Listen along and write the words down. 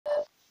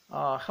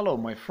Hello,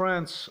 my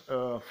friends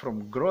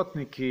from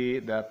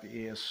Grotniki. That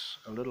is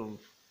a little,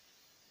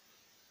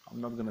 I'm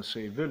not going to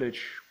say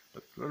village,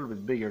 but a little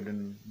bit bigger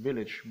than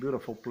village.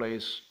 Beautiful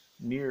place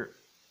near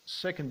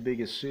second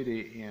biggest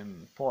city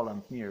in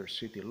Poland, near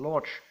city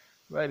Lodz,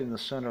 right in the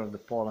center of the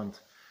Poland.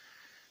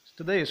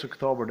 Today is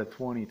October the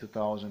 20th,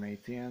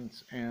 2018,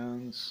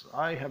 and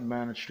I have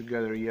managed to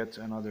gather yet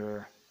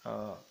another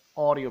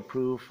audio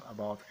proof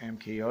about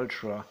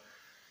MKultra.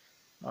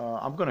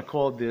 I'm going to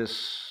call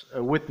this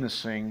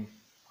witnessing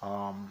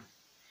um,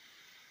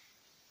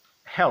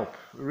 help,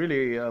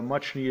 really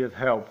much needed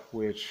help,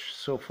 which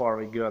so far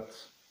we got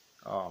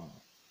um,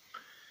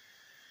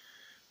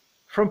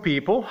 from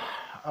people.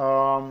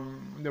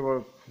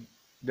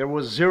 There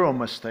was zero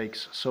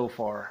mistakes so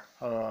far.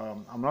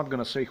 I'm not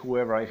gonna say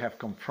whoever I have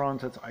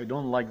confronted. I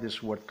don't like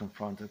this word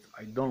confronted.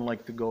 I don't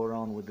like to go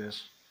around with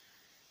this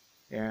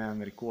and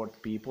record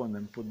people and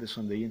then put this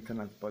on the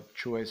internet, but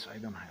choice I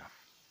don't have.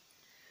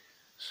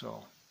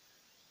 So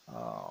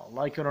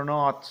like it or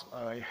not,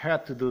 I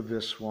had to do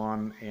this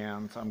one,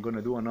 and I'm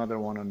gonna do another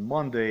one on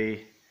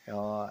Monday,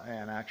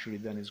 and actually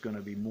then it's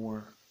gonna be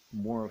more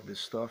of this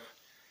stuff,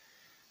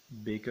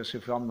 because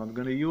if I'm not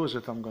gonna use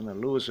it, I'm gonna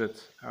lose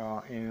it,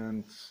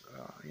 and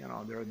you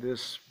know, there are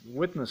these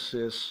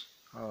witnesses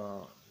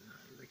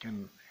that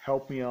can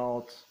help me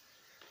out,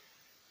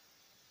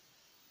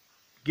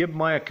 give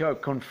my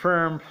account,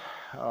 confirm,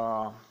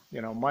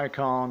 you know, my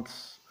account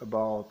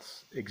about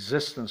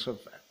existence of.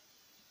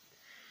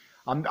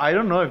 I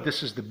don't know if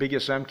this is the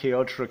biggest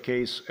MKultra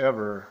case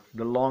ever,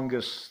 the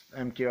longest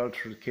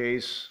MKultra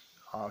case.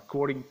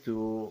 According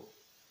to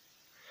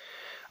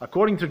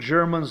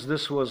Germans,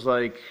 this was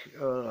like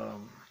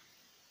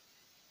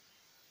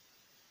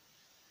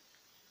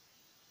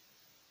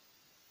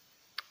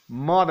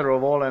mother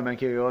of all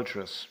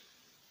MKultras.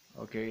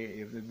 Okay,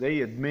 if they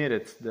admit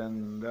it,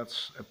 then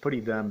that's a pretty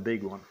damn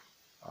big one.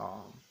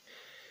 Um,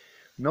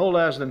 no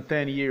less than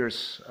 10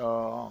 years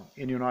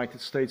in United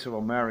States of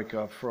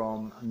America.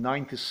 From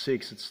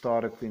 96, it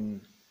started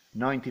in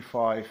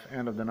 95,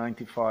 end of the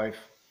 95,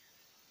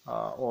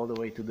 all the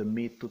way to the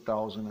mid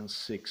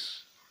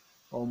 2006.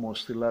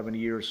 Almost 11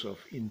 years of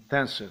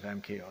intensive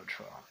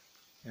MKultra.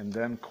 And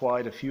then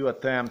quite a few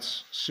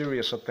attempts,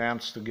 serious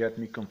attempts, to get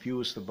me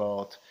confused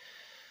about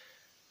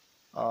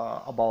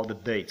the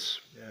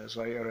dates, as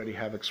I already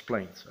have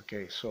explained.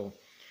 Okay, so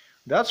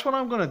that's what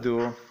I'm gonna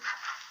do.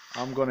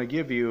 I'm gonna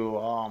give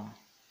you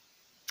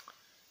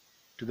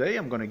today.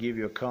 I'm gonna give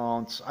you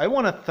accounts. I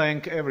want to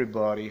thank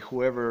everybody,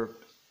 whoever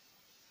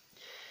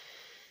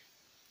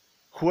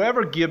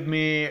give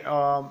me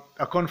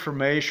a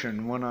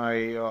confirmation when I,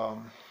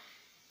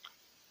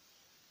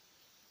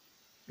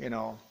 you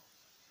know,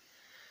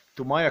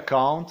 to my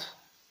account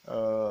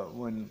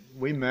when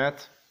we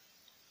met.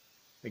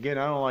 Again,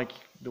 I don't like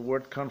the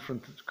word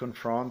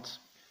confront,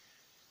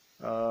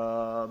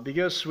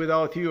 because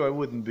without you, I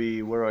wouldn't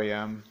be where I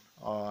am.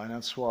 And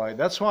that's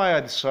why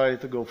I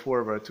decided to go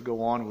forward, to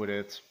go on with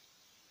it,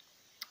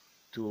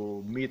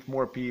 to meet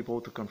more people,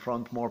 to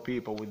confront more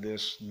people with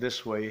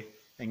this way,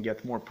 and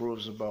get more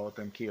proofs about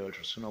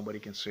MKultra, so nobody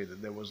can say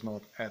that there was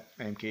not at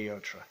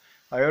MKultra.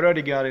 I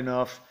already got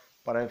enough,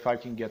 but if I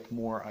can get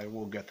more, I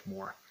will get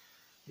more.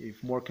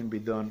 If more can be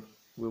done,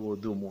 we will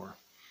do more.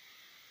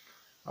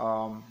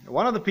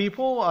 One of the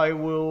people I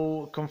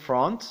will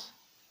confront,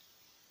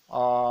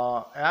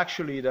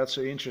 actually, that's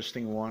an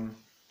interesting one.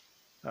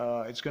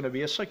 It's going to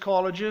be a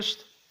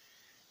psychologist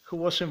who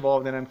was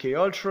involved in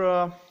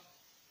MKultra.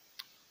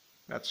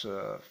 That's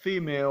a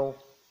female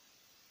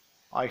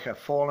I have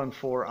fallen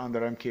for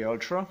under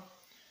MKultra.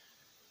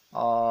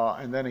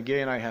 And then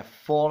again, I have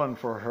fallen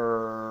for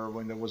her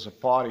when there was a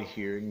party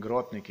here in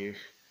Grotniki.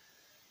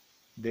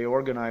 They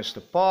organized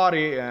a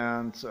party,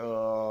 and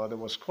there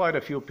was quite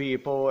a few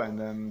people, and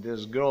then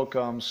this girl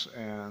comes,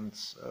 and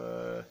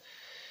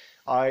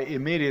I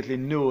immediately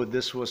knew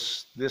this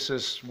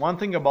is one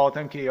thing about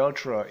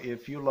MKultra.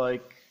 If you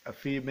like a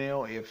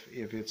female, if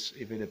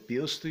it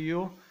appeals to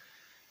you,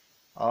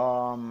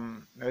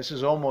 this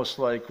is almost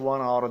like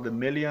 1 out of the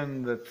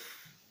million that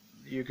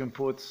you can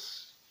put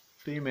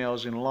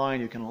females in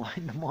line. You can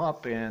line them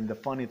up, and the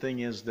funny thing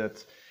is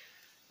that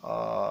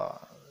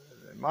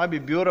it might be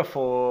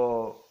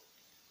beautiful,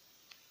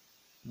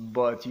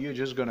 but you're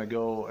just gonna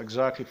go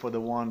exactly for the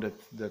one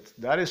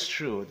that is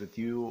true, that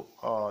you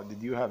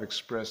have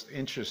expressed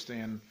interest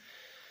in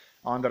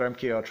under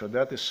MKultra.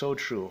 That is so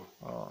true.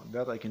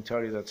 That I can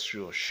tell you, that's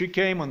true. She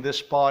came on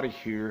this party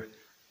here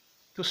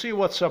to see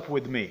what's up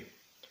with me,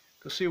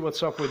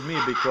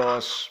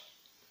 because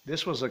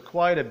this was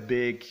quite a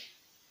big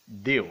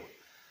deal.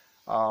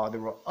 There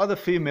were other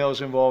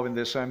females involved in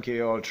this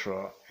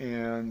MKultra,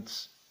 and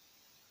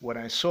when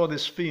I saw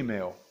this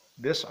female,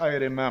 this I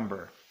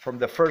remember from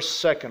the first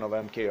second of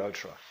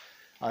MKultra.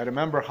 I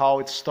remember how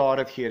it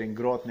started here in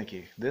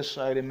Grotniki. This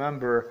I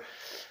remember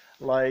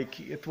like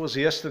it was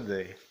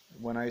yesterday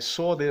when I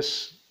saw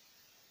this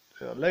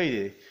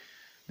lady,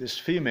 this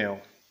female.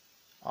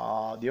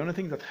 The only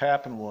thing that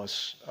happened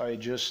was I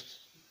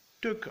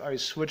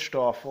switched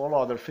off all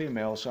other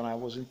females and I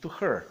was into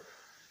her.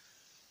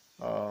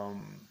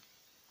 Um,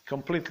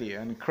 Completely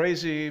and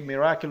crazy,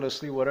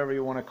 miraculously, whatever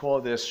you want to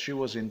call this, she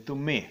was into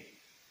me.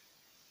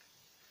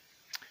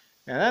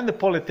 And then the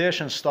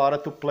politicians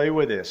started to play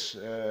with this.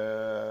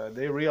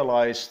 They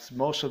realized,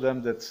 most of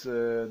them, that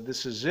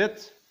this is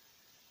it.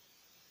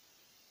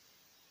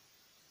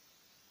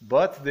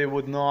 But they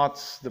would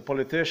not, the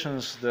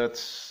politicians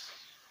that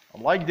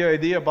liked the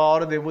idea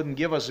about it, they wouldn't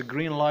give us a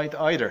green light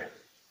either.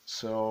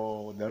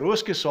 So the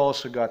Ruskies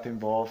also got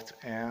involved,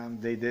 and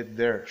they did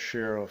their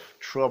share of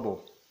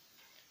trouble,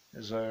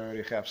 as I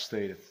already have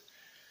stated.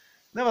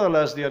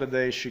 Nevertheless, the other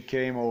day she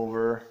came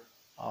over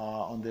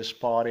on this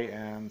party,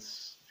 and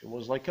it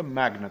was like a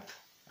magnet.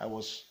 I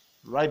was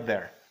right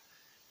there.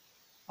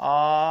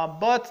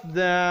 But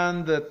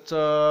then that,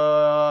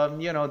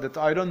 that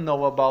I don't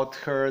know about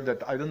her,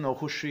 that I don't know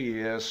who she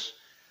is,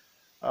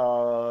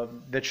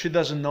 that she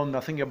doesn't know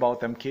nothing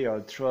about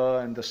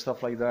MKultra and the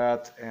stuff like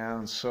that.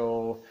 And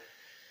so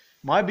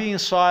my being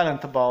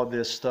silent about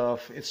this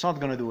stuff, it's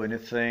not going to do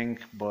anything,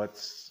 but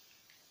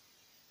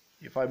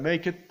if I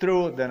make it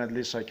through, then at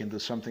least I can do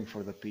something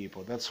for the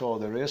people. That's all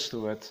there is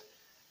to it.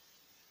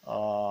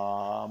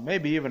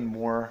 Maybe even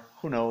more,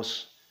 who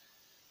knows.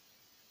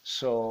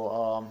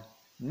 So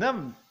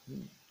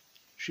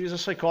she's a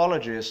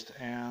psychologist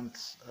and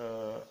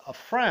a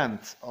friend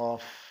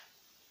of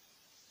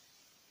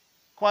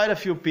quite a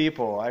few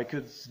people. I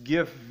could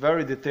give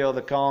very detailed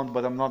account,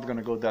 but I'm not going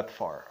to go that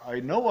far. I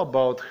know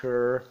about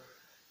her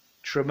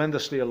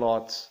tremendously a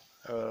lot.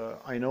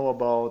 I know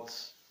about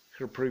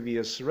her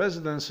previous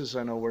residences.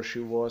 I know where she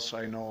was.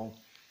 I know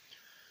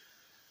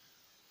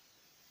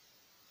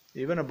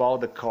even about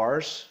the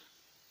cars.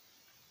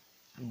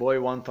 Boy,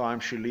 one time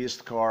she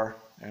leased car,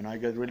 and I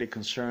got really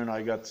concerned.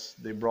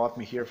 They brought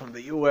me here from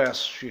the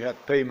US. She had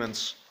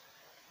payments.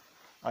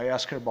 I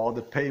asked her about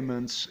the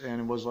payments,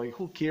 and it was like,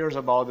 who cares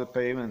about the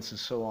payments and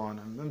so on.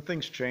 And then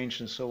things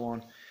changed and so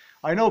on.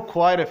 I know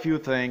quite a few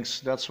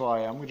things. That's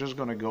why I'm just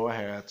going to go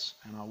ahead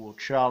and I will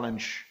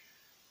challenge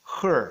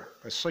her,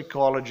 a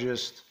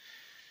psychologist,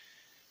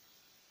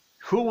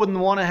 who wouldn't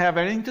want to have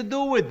anything to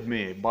do with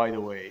me, by the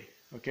way.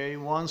 Okay,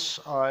 once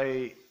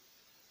I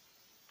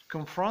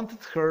confronted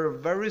her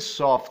very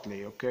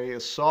softly, okay,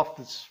 as soft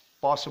as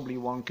possibly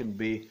one can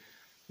be.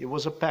 It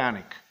was a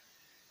panic.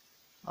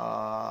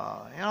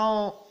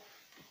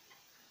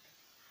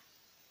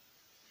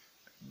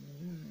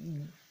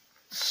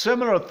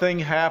 Similar thing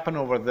happened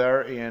over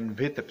there in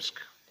Vitebsk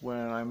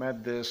when I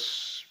met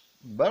this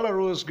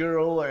Belarus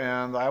girl,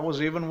 and I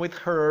was even with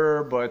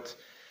her, but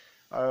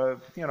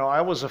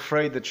I was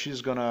afraid that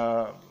she's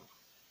gonna,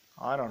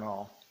 I don't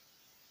know.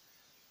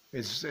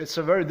 It's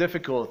a very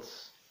difficult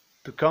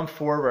to come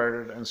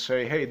forward and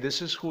say, hey,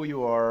 this is who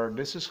you are,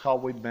 this is how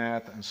we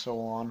met, and so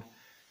on.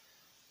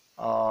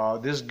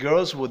 These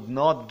girls would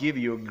not give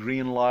you a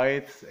green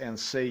light and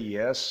say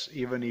yes,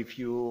 even if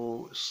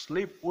you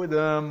sleep with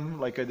them,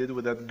 like I did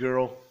with that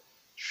girl.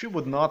 She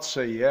would not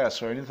say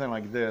yes or anything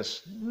like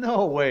this.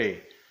 No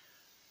way.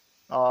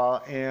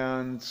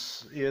 And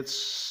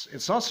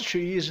it's not such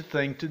an easy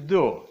thing to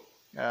do.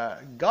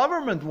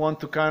 Government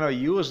want to kind of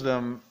use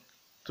them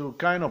to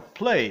kind of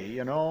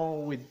play,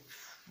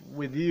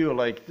 with you.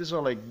 Like, these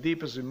are like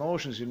deepest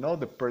emotions. You know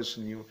the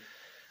person you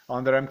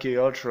under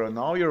MKultra.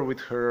 Now you're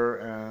with her,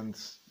 and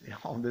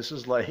this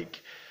is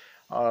like,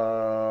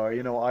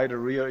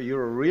 either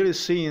you're really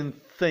seeing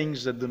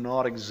things that do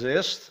not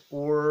exist,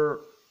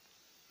 or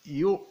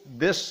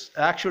this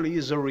actually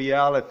is a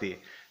reality.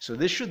 So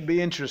this should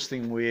be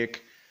interesting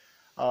week.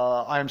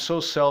 I'm so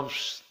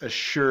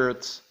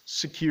self-assured,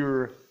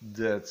 secure,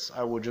 that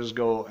I will just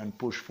go and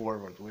push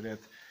forward with it.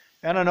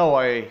 And I know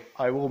I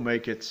will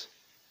make it.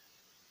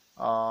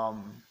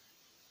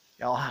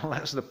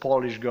 Unless the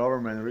Polish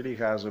government really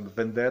has a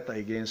vendetta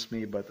against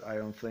me, but I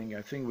don't think.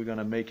 I think we're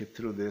gonna make it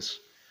through this.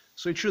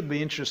 So it should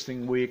be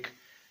interesting week.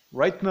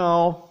 Right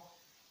now,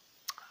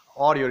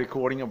 audio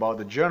recording about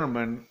the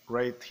gentleman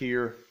right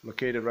here,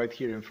 located right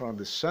here in front of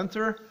the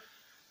center.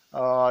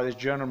 This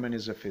gentleman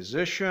is a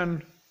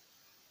physician.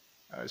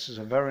 This is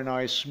a very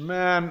nice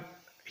man.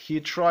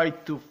 He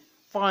tried to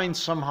find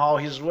somehow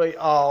his way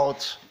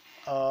out.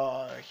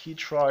 He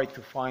tried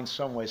to find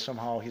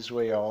somehow his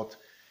way out.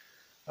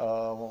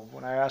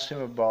 When I asked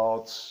him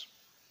about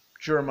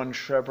German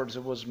Shepherds,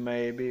 it was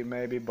maybe,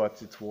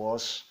 but it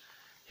was.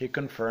 He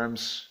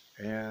confirms,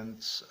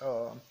 and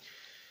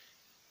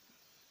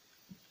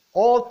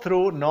all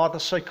through, not a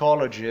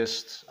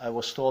psychologist, I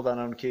was told on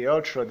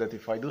MKultra that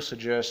if I do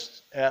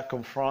suggest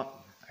confront,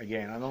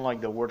 again, I don't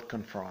like the word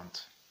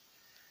confront.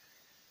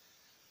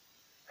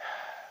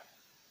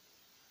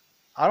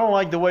 I don't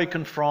like the way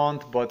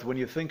confront, but when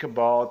you think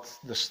about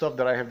the stuff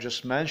that I have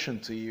just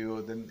mentioned to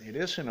you, then it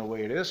is, in a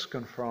way, it is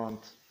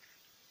confront.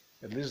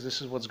 At least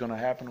this is what's going to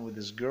happen with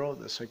this girl,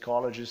 the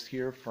psychologist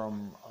here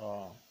from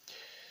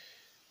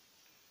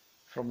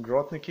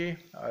Grotniki,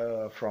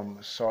 from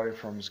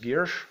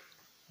Zgierz.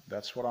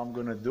 That's what I'm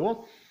going to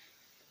do.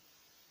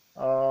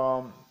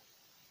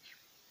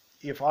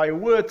 If I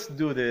would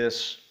do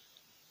this,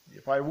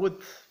 if I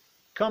would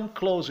come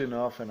close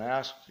enough and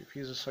ask if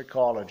he's a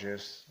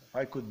psychologist. If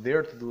I could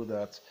dare to do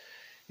that,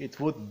 it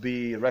would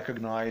be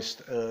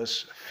recognized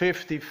as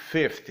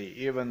 50-50,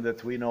 even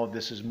that we know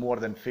this is more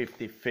than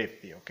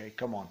 50-50, okay?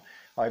 Come on.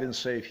 I didn't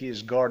say if he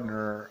is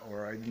gardener,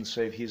 or I didn't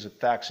say if he's a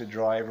taxi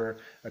driver,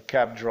 a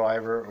cab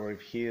driver, or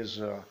if he is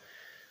a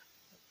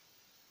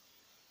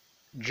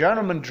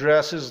gentleman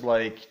dresses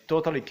like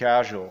totally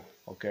casual,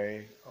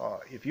 okay?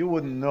 If you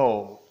wouldn't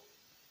know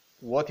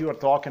what you are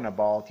talking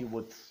about, you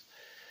would,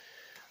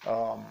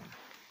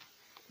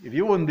 if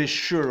you wouldn't be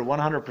sure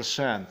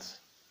 100%,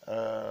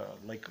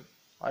 like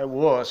I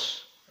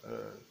was,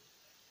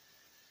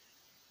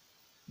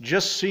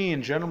 just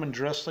seeing gentlemen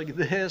dressed like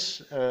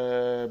this,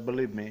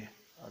 believe me,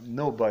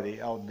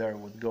 nobody out there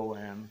would go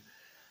and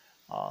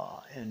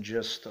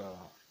just,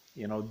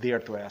 you know, dare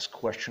to ask a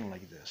question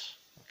like this,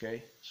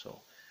 okay? So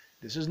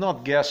this is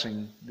not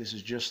guessing, this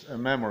is just a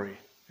memory,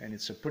 and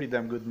it's a pretty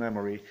damn good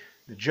memory.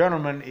 The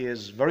gentleman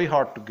is very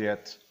hard to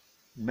get.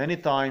 Many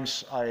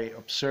times I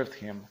observed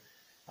him.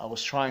 I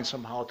was trying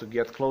somehow to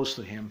get close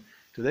to him.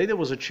 Today there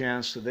was a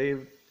chance. Today,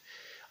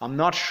 I'm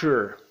not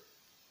sure.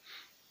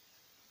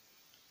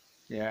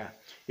 Yeah,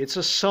 it's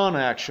a son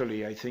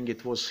actually. I think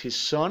it was his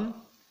son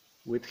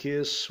with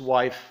his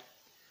wife.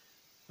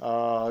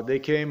 They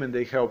came and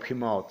they helped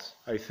him out.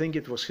 I think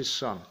it was his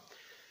son.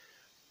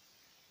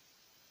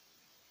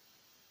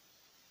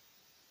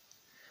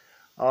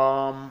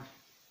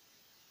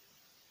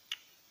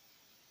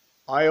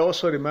 I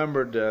also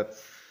remember that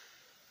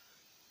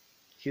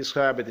his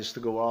habit is to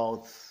go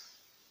out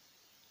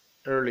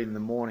early in the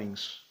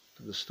mornings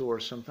to the store,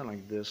 something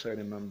like this, I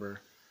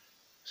remember.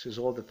 He's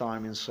all the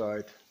time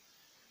inside.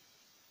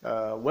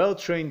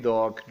 Well-trained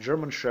dog,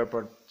 German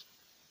Shepherd.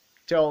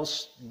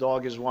 Tells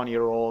dog is 1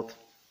 year old.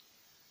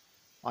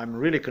 I'm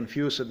really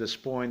confused at this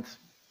point.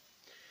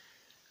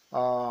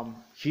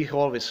 He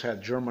always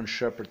had German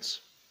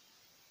Shepherds.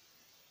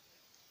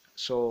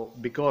 So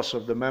because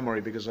of the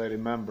memory, because I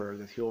remember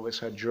that he always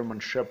had German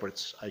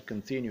Shepherds, I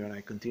continue and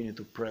I continue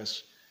to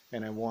press,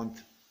 and I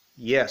want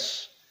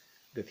yes,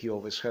 that he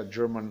always had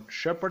German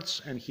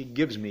Shepherds, and he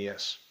gives me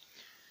yes.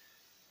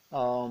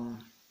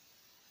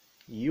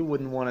 You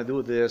wouldn't want to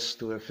do this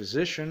to a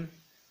physician,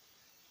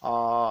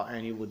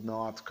 and you would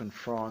not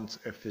confront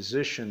a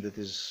physician that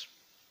is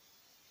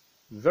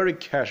very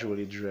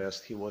casually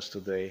dressed, he was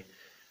today,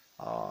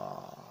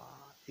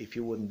 if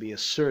you wouldn't be a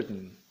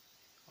certain,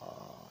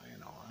 you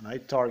know, and I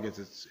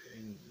targeted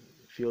in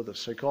the field of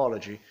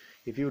psychology,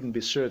 if you wouldn't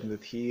be certain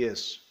that he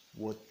is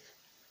what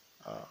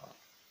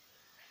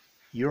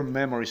your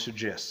memory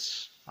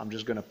suggests. I'm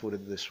just going to put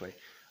it this way.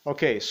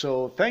 Okay,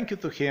 so thank you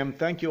to him.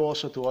 Thank you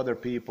also to other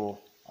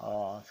people.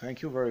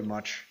 Thank you very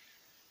much.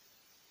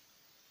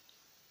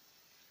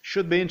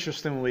 Should be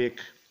interesting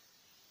week.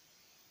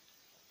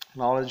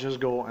 Now let's just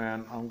go,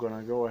 and I'm going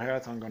to go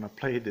ahead. I'm going to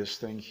play this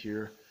thing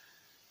here.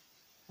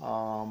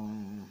 I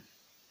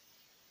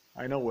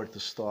know where to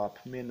stop.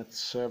 Minute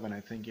 7, I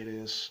think it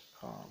is.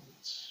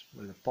 It's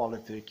with a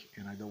politic,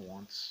 and I don't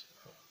want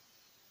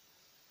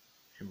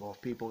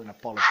involve people in a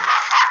politics.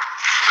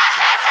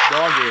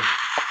 Doggy.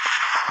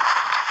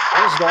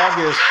 This dog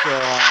is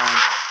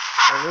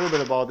a little bit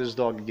about this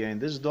dog again.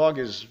 This dog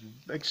is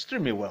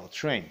extremely well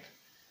trained.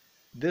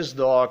 This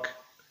dog,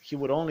 he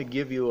would only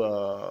give you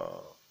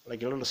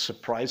like a little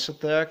surprise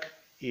attack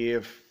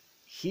if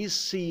he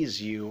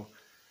sees you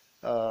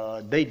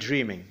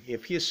daydreaming.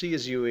 If he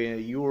sees you,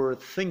 you're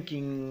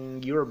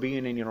thinking you're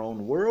being in your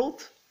own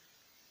world,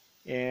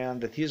 and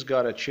that he's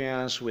got a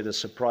chance with a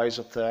surprise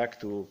attack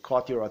to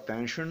caught your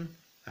attention,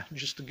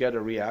 just to get a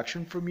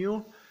reaction from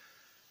you,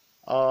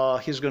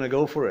 he's gonna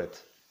go for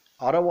it.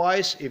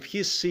 Otherwise, if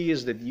he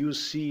sees that you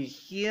see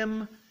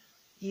him,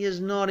 he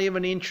is not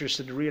even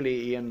interested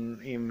really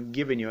in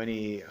giving you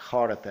any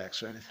heart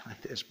attacks or anything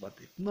like this. But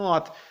if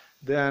not,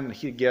 then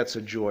he gets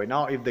a joy.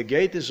 Now, if the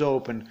gate is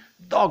open,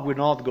 dog will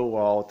not go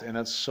out, and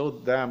that's so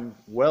damn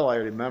well. I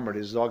remember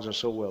these dogs are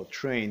so well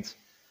trained.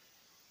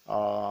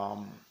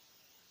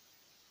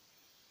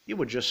 He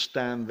would just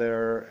stand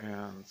there,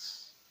 and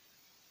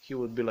he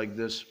would be like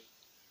this,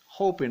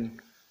 hoping,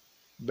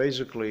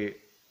 basically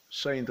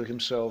saying to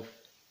himself,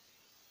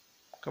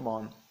 come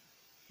on,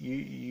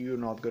 you're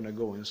not going to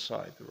go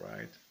inside,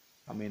 right?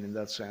 I mean, in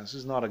that sense,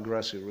 it's not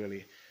aggressive,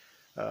 really.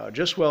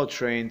 Just well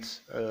trained,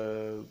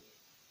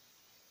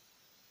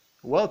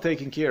 well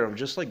taken care of,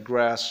 just like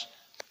grass.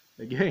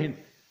 Again,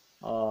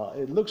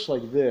 it looks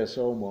like this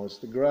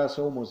almost. The grass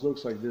almost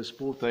looks like this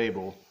pool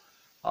table.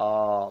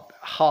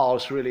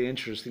 House, really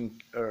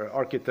interesting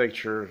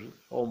architecture,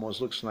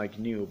 almost looks like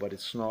new, but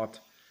it's not.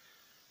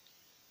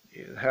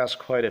 It has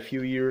quite a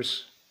few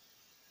years.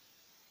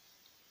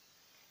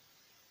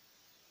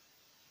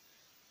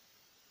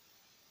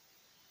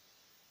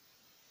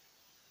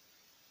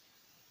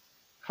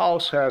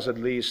 House has at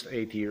least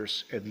 8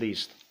 years, at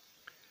least.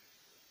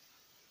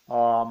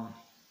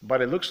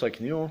 But it looks like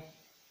new.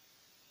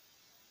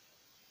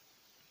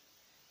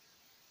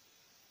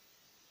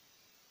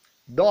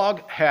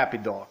 Dog, happy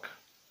dog.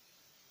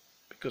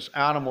 because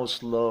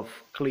animals love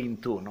clean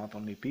too. Not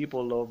only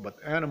people love, but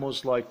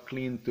animals like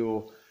clean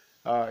too.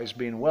 Is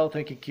being well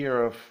taken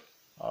care of,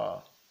 uh,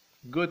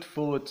 good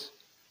food,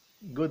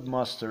 good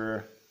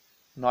muster,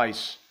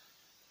 nice.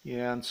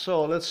 And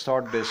so let's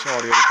start this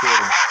audio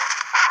recording.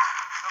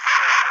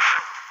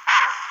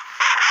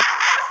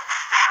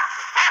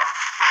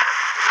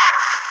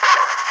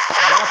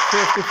 Not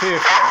 50-50,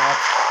 not.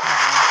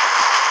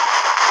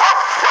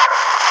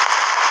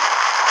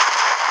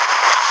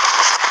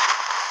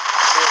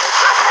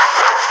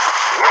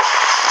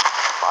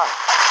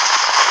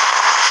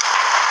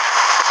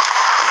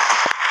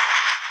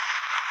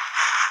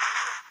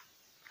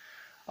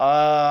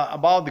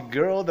 About the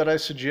girl that I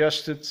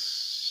suggested,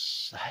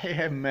 I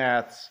have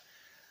met.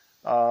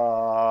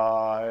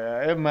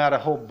 I've met a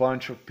whole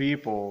bunch of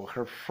people,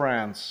 her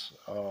friends.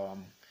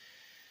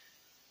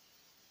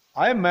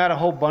 I met a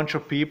whole bunch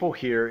of people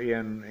here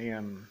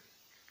in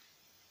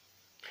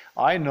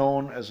I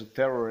known as a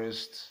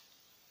terrorist,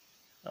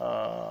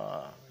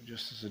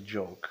 just as a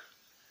joke.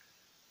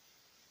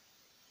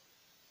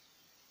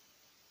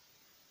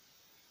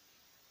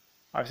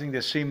 I think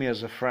they see me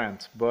as a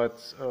friend,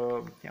 but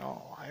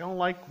I don't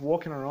like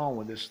walking around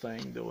with this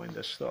thing, doing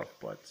this stuff.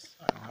 But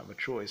I don't have a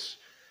choice.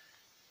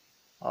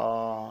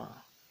 I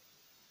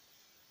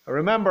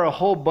remember a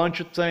whole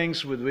bunch of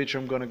things with which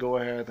I'm going to go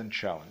ahead and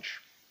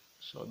challenge.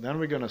 So then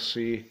we're going to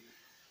see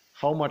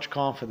how much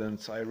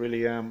confidence I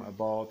really am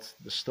about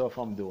the stuff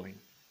I'm doing.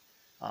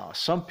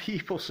 Some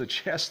people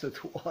suggested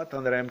what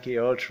under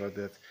MKultra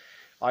that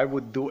I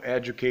would do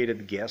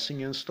educated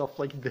guessing and stuff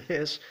like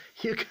this.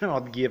 You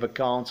cannot give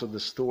accounts of the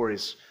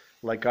stories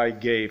like I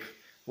gave,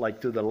 like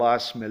to the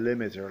last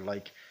millimeter.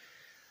 Like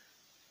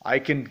I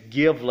can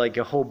give like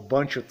a whole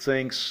bunch of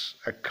things,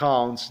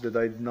 accounts that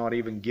I did not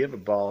even give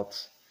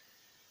about.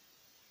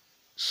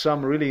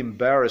 Some really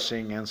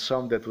embarrassing and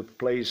some that would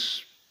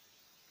place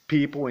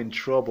people in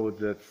trouble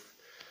that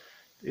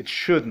it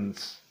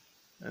shouldn't,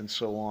 and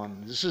so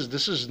on. This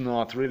is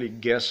not really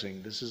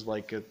guessing. This is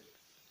like a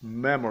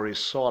memory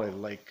solid,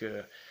 like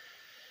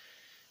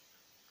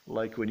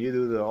when you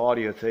do the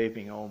audio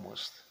taping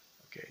almost.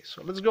 Okay,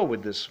 so let's go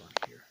with this one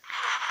here.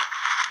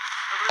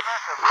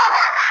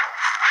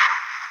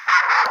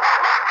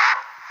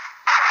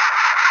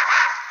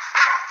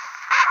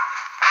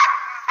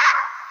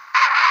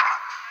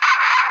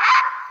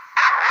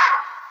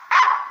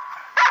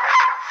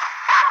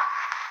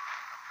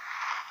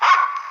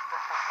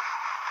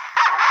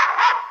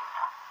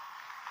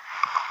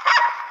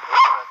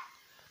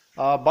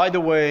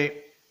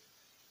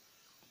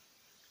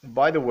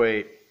 By the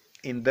way,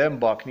 in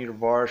Dembach near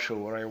Warsaw,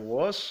 where I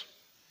was,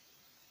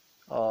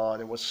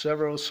 there were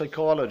several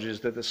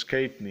psychologists that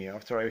escaped me.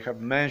 After I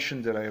have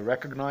mentioned that I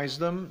recognized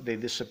them, they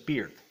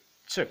disappeared.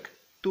 Took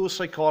two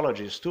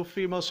psychologists, two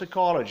female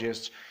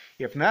psychologists.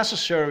 If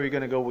necessary, we're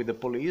going to go with the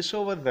police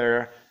over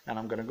there, and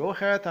I'm going to go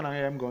ahead and I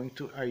am going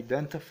to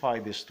identify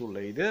these two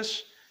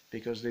ladies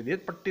because they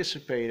did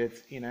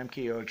participate in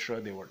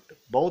MKultra. They were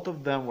both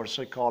of them were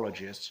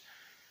psychologists,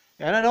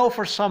 and I know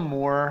for some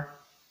more,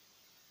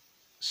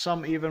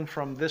 some even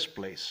from this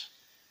place.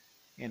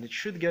 And it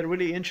should get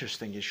really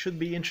interesting. It should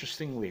be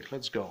interesting week.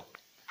 Let's go.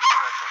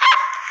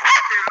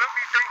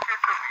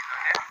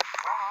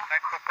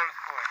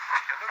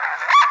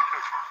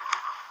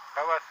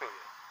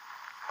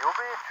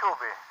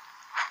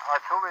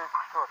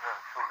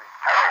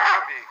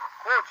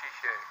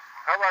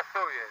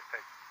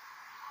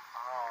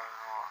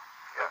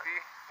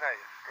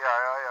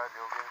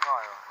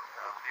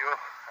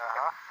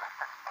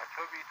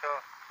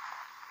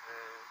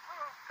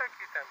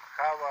 Taki ten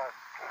hałas,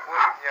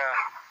 chłodnia,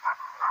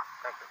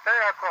 tak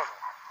jak ono.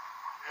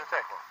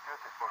 Beautiful,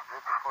 beautiful,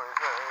 beautiful.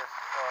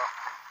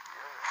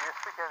 Do you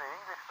speak any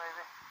English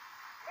maybe?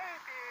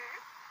 Maybe,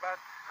 but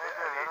maybe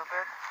a little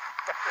bit.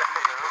 Just a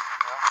little,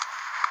 yeah.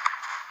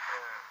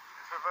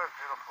 It's a very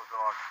beautiful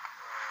dog.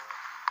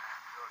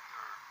 Your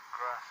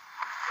grass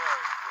is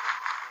very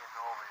beautiful, clean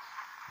always.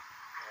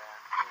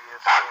 And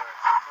he's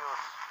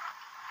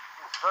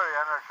very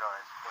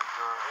energized by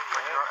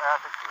your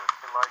attitude.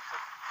 He likes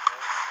it.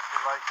 He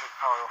likes it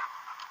how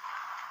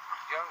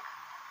young.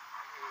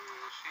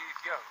 She's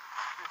young.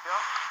 She's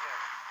young? Yeah.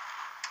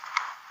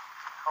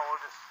 How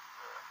old is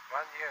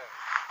 1 year?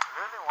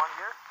 Really? 1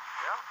 year?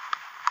 Yeah.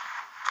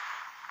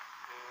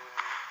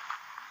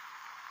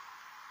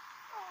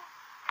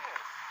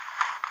 Yes.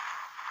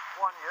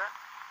 1 year?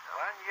 Yeah.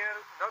 1 year?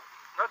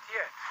 Not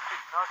yet.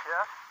 Not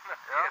yet?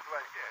 Not yet. 1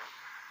 year.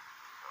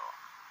 So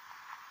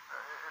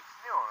it's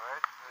new,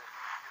 right?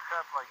 You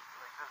had like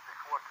this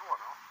before too,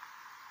 no?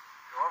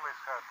 You always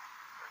had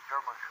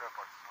German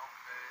Shepherds, no?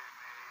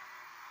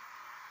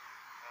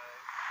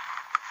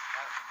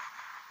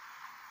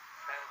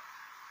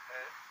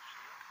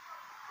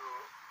 To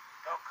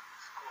dog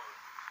school.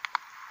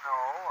 No,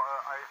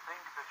 I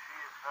think that she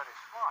is very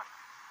smart.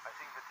 I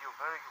think that you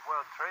very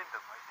well trained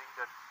them. I think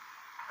that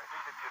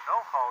you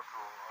know how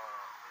to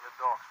with the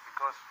dogs,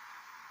 because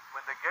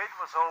when the gate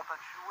was open,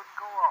 she wouldn't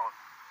go out.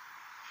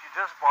 She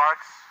just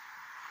barks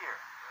here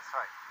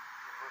inside.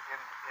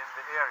 in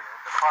the area,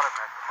 in the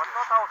perimeter, but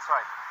not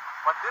outside.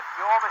 But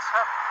you always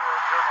have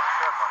German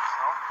shepherds,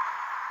 no?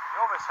 You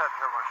always had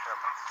German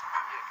shepherds.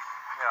 Yes.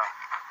 Yeah.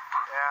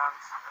 And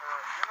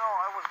you know,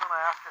 I was going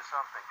to ask you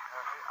something.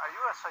 Are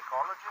you a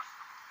psychologist?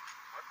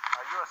 What?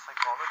 Are you a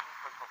psychologist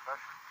by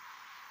profession?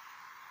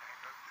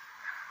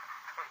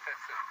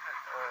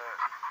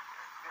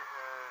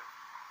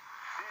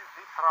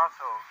 Die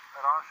praco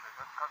ranše,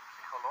 как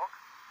психолог?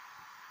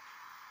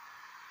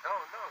 No,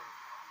 no.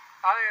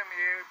 I am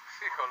a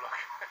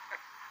psychologist.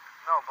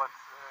 No, but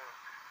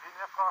vi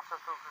ne praco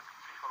как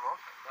психолог?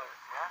 No.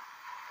 Yeah?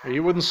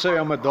 You wouldn't say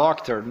I'm a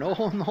doctor. No,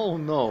 no,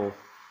 no. With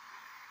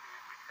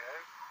her.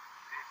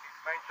 This is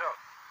my job.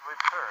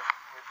 With her.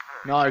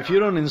 No, if you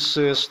don't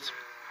insist,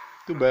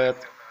 too bad.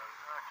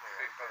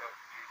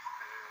 Psychologist.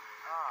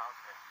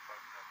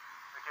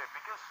 Okay,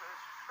 because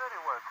she's very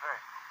well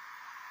trained.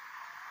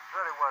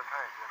 Very well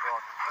trained, your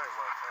dog is very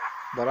well trained.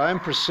 But I'm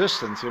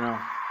persistent, you know.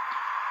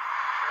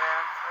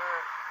 And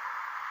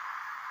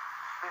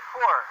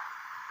before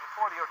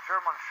your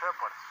German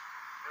shepherds,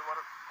 they were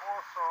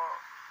also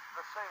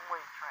the same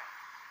way trained.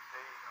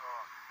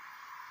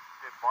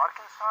 They bark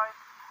inside,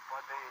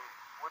 but they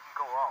wouldn't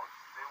go out.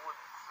 They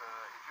wouldn't.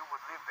 If you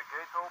would leave the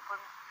gate open,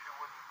 she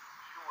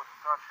wouldn't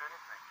touch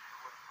anything.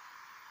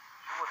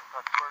 She wouldn't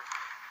touch person.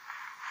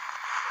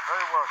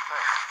 Very well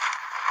trained.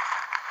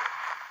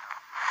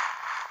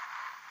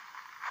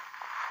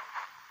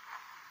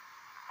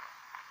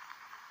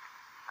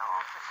 No,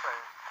 I'm just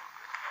saying.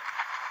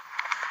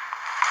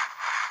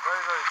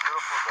 Very, very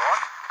beautiful dog,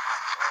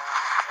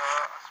 and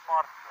a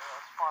smart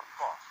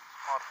boss,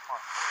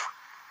 smart.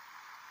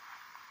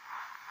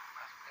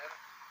 Master?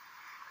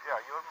 Yeah,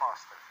 you're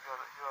master.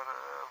 You're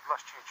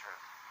властитель.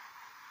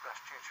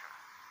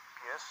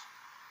 Yes.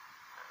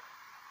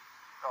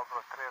 Dobro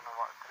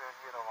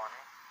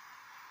trenirani.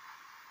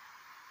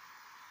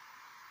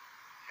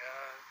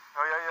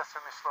 No, ja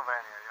jesam iz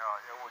Slovenije.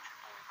 Ja učim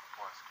uvijek po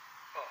poljski.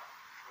 O,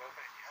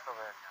 Slovenija.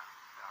 Slovenija.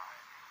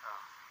 Ja.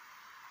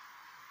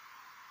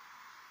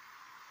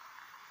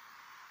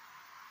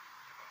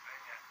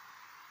 Slovenia.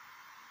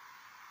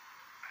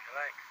 I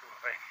like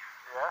Slovenia.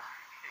 Yeah?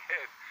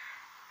 Yes.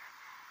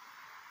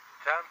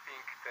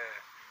 Jumping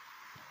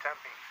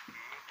ski.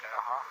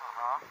 Aha.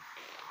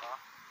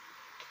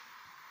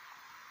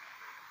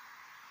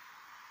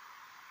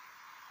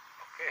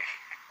 Okej.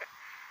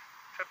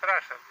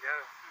 Przepraszam, ja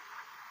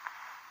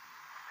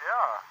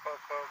Ja.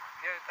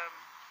 ja tam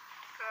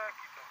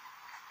taki tam.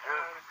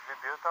 Vi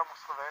bil tam u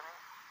Sloveniji?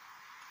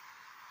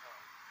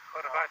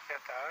 Chorwacja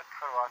tak.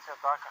 Hrvatska,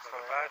 tak, a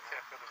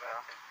Slovenija?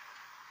 Chorwacja.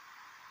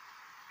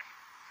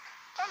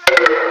 Ale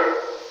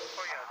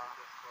pojadę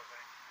do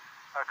Slovenii.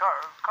 A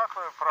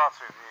kakve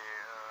prace vi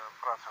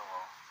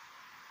pracoval?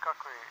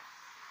 Kakve?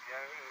 Ja,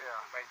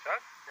 my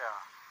job? Ja.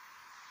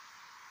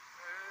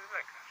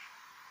 Lekarz.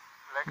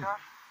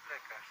 Lekarz?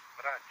 Lekarz,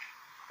 vrać.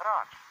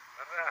 Vrać.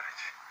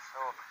 So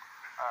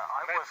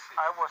I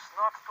was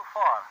not too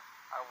far.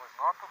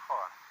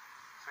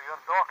 So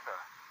you're doctor.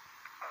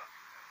 Oh.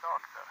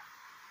 Doctor.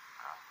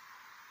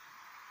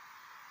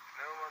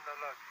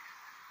 Pneumonologist.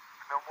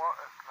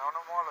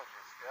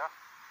 Pneumologist, yeah?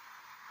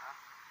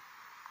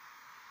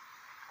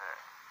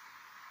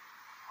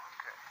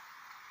 Okay.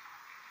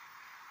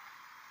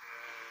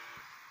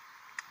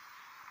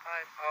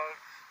 I'm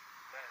old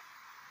man.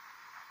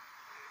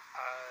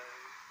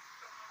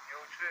 Nie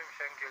uczyłem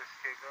się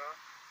angielskiego,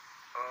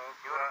 bo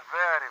You're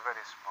very,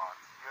 very smart.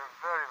 You're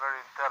very, very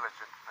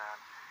intelligent man.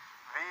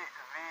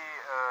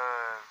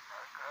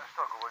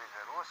 Što govorite?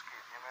 Ruski,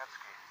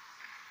 njemecki?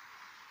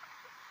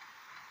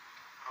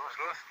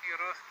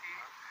 Ruski.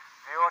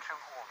 Vi o čem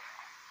umni?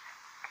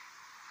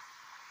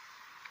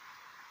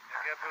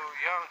 Jak ja był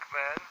young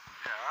man,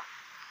 Yeah.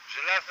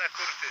 żelazna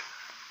kurtyna.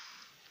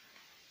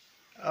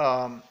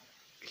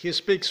 He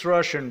speaks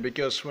Russian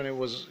because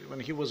when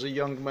he was a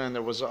young man,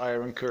 there was an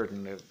Iron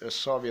Curtain. The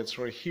Soviets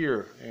were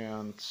here,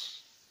 and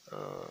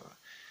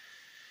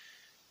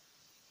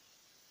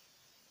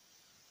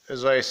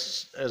as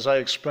I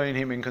explained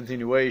him in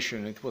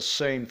continuation, it was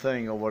same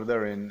thing over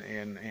there in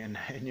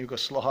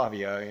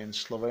Yugoslavia, in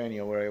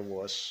Slovenia, where I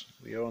was.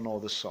 You all know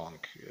the song.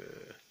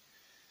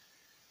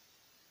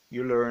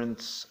 You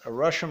learned a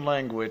Russian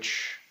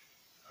language,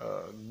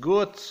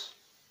 good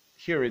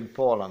here in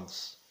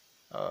Poland.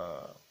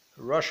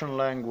 Russian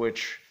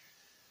language,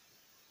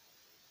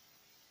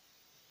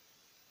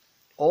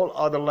 all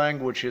other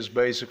languages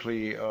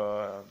basically,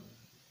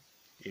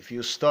 if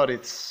you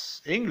studied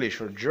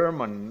English or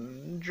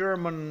German,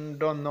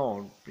 don't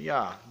know,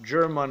 yeah,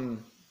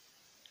 German,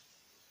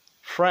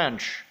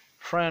 French,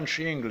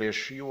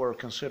 English, you were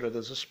considered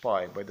as a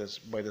spy by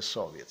the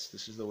Soviets.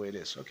 This is the way it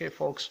is. Okay,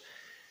 folks,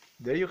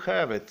 there you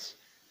have it.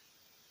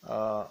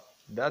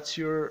 That's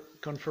your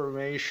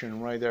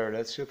confirmation right there.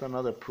 That's yet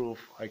another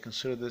proof. I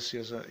consider this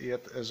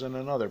as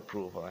another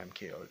proof of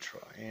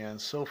MKultra. And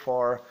so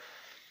far,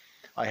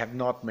 I have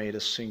not made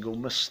a single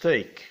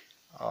mistake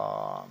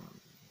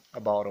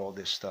about all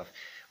this stuff.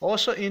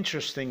 Also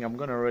interesting, I'm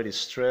going to already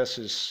stress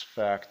this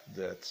fact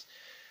that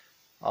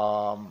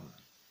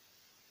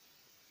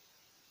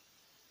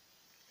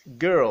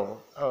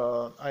girl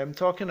I am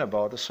talking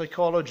about, the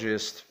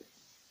psychologist,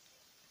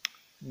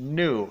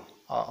 knew,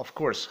 of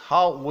course,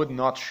 how would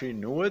not she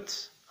knew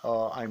it?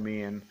 I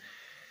mean,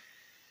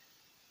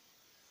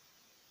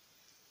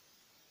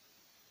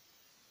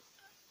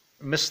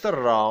 Mr.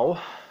 Rao,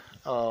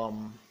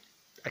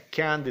 a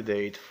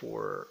candidate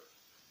for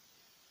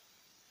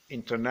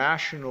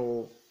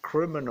international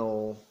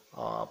criminal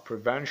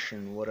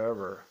prevention,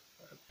 whatever,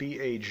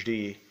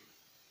 PhD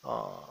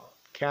uh,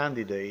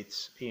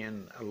 candidates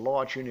in a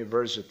large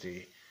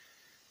university,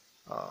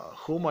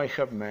 whom I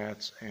have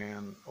met,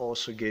 and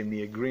also gave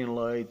me a green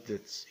light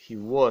that he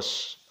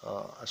was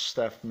a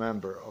staff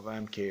member of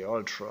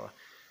MKultra.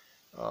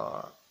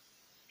 Uh,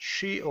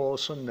 she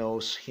also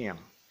knows him.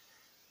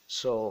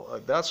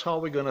 So that's how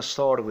we're going to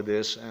start with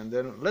this, and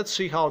then let's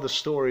see how the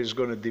story is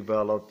going to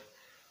develop.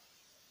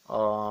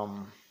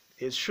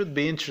 It should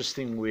be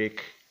interesting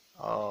week.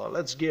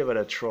 Let's give it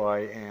a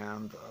try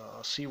and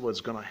see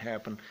what's going to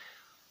happen.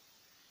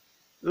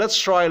 Let's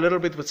try a little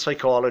bit with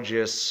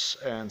psychologists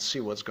and see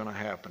what's going to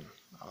happen.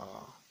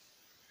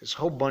 There's a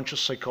whole bunch of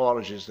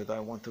psychologists that I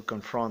want to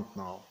confront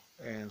now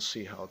and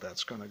see how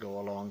that's going to go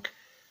along.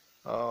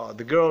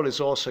 The girl is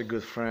also a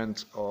good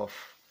friend of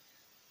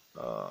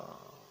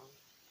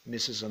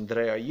Mrs.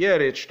 Andrea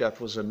Jeric, that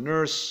was a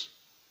nurse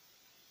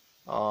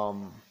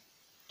from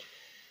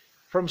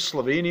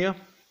Slovenia.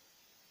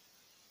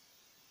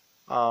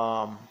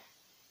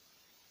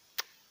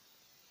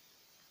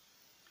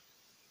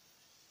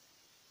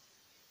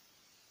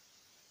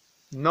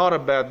 Not a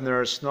bad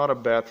nurse, not a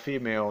bad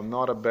female,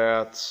 not a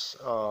bad,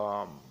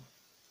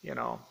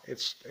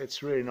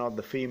 it's really not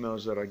the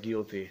females that are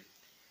guilty.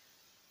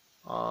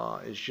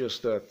 It's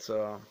just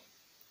that,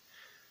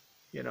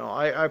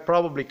 I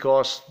probably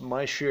caused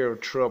my share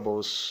of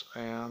troubles,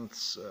 and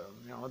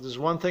there's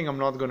one thing I'm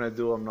not gonna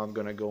do. I'm not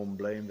gonna go and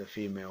blame the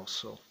females.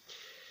 So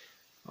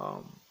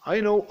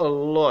I know a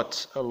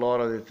lot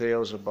of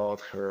details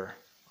about her.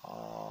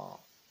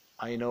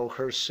 I know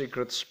her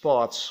secret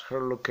spots,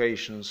 her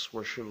locations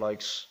where she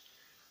likes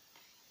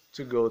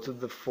to go to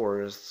the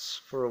forests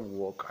for a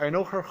walk. I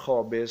know her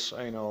hobbies.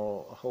 I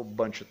know a whole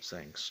bunch of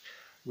things.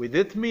 We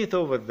did meet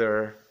over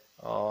there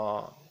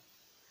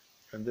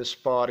in this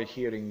party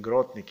here in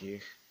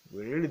Grotniki.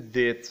 We really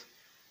did.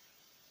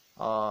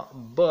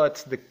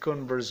 But the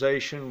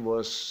conversation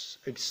was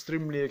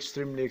extremely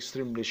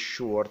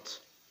short.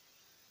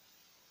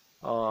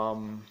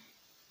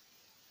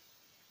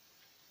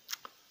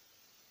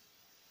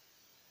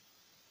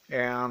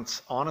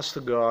 And honest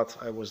to God,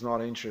 I was not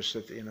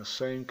interested in the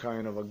same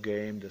kind of a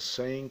game, the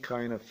same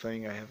kind of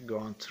thing I have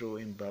gone through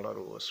in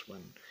Belarus,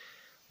 when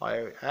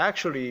I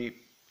actually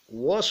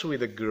was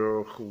with a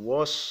girl who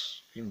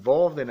was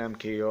involved in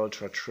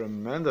MKultra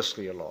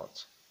tremendously a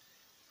lot,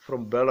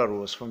 from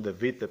Belarus, from the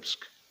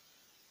Vitebsk.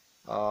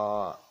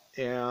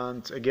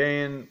 And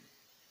again,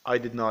 I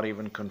did not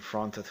even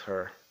confronted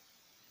her.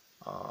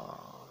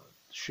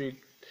 She,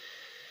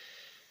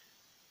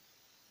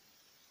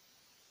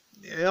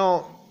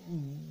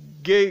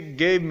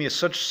 gave me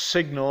such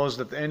signals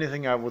that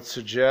anything I would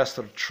suggest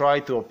or try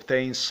to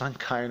obtain some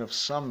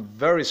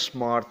very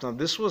smart. Now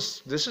this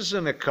is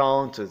an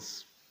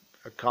accountant,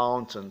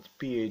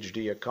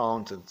 PhD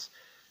accountant.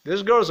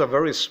 These girls are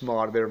very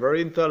smart. They're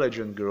very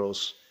intelligent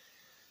girls.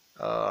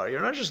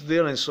 You're not just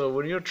dealing. So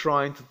when you're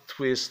trying to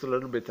twist a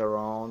little bit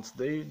around,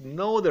 they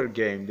know their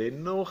game. They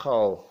know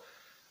how.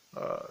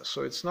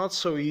 So it's not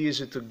so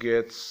easy to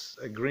get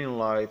a green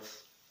light.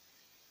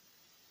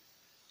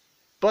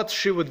 But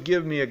she would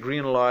give me a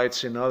green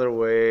lights in other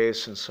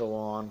ways and so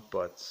on,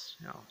 but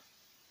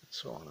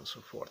so on and so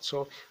forth.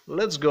 So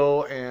let's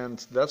go,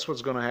 and that's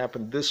what's going to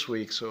happen this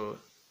week. So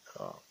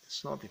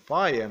it's not if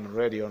I am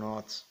ready or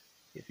not.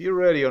 If you're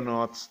ready or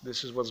not,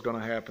 this is what's going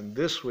to happen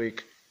this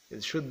week.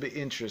 It should be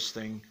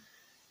interesting.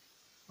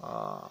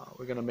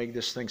 We're going to make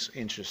these things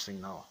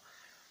interesting now.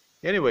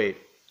 Anyway,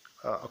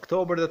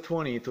 October the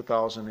 20th,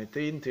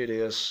 2018, it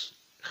is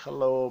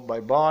hello,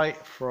 bye-bye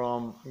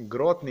from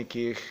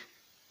Grotniki.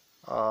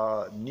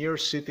 Near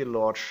city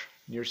Lodz,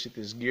 near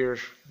city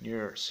Zgierz,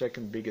 near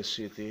second biggest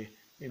city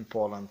in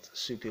Poland,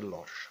 city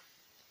Lodz.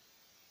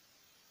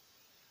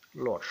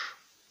 Lodz.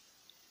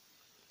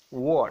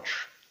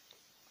 Watch.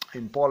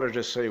 In Polish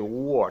they say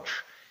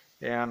watch.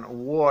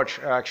 And watch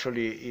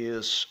actually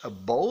is a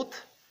boat.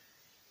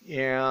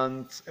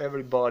 And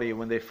everybody,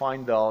 when they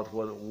find out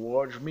what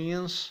watch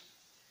means,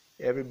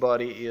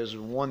 everybody is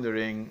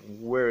wondering,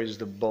 where is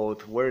the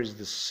boat, where is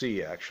the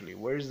sea actually,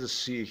 where is the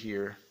sea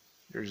here?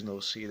 There is no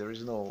sea, there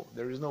is no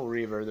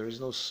river, there is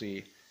no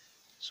sea.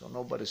 So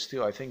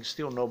I think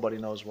still nobody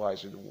knows why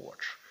is it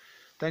watch.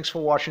 Thanks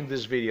for watching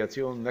this video.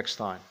 Till next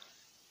time.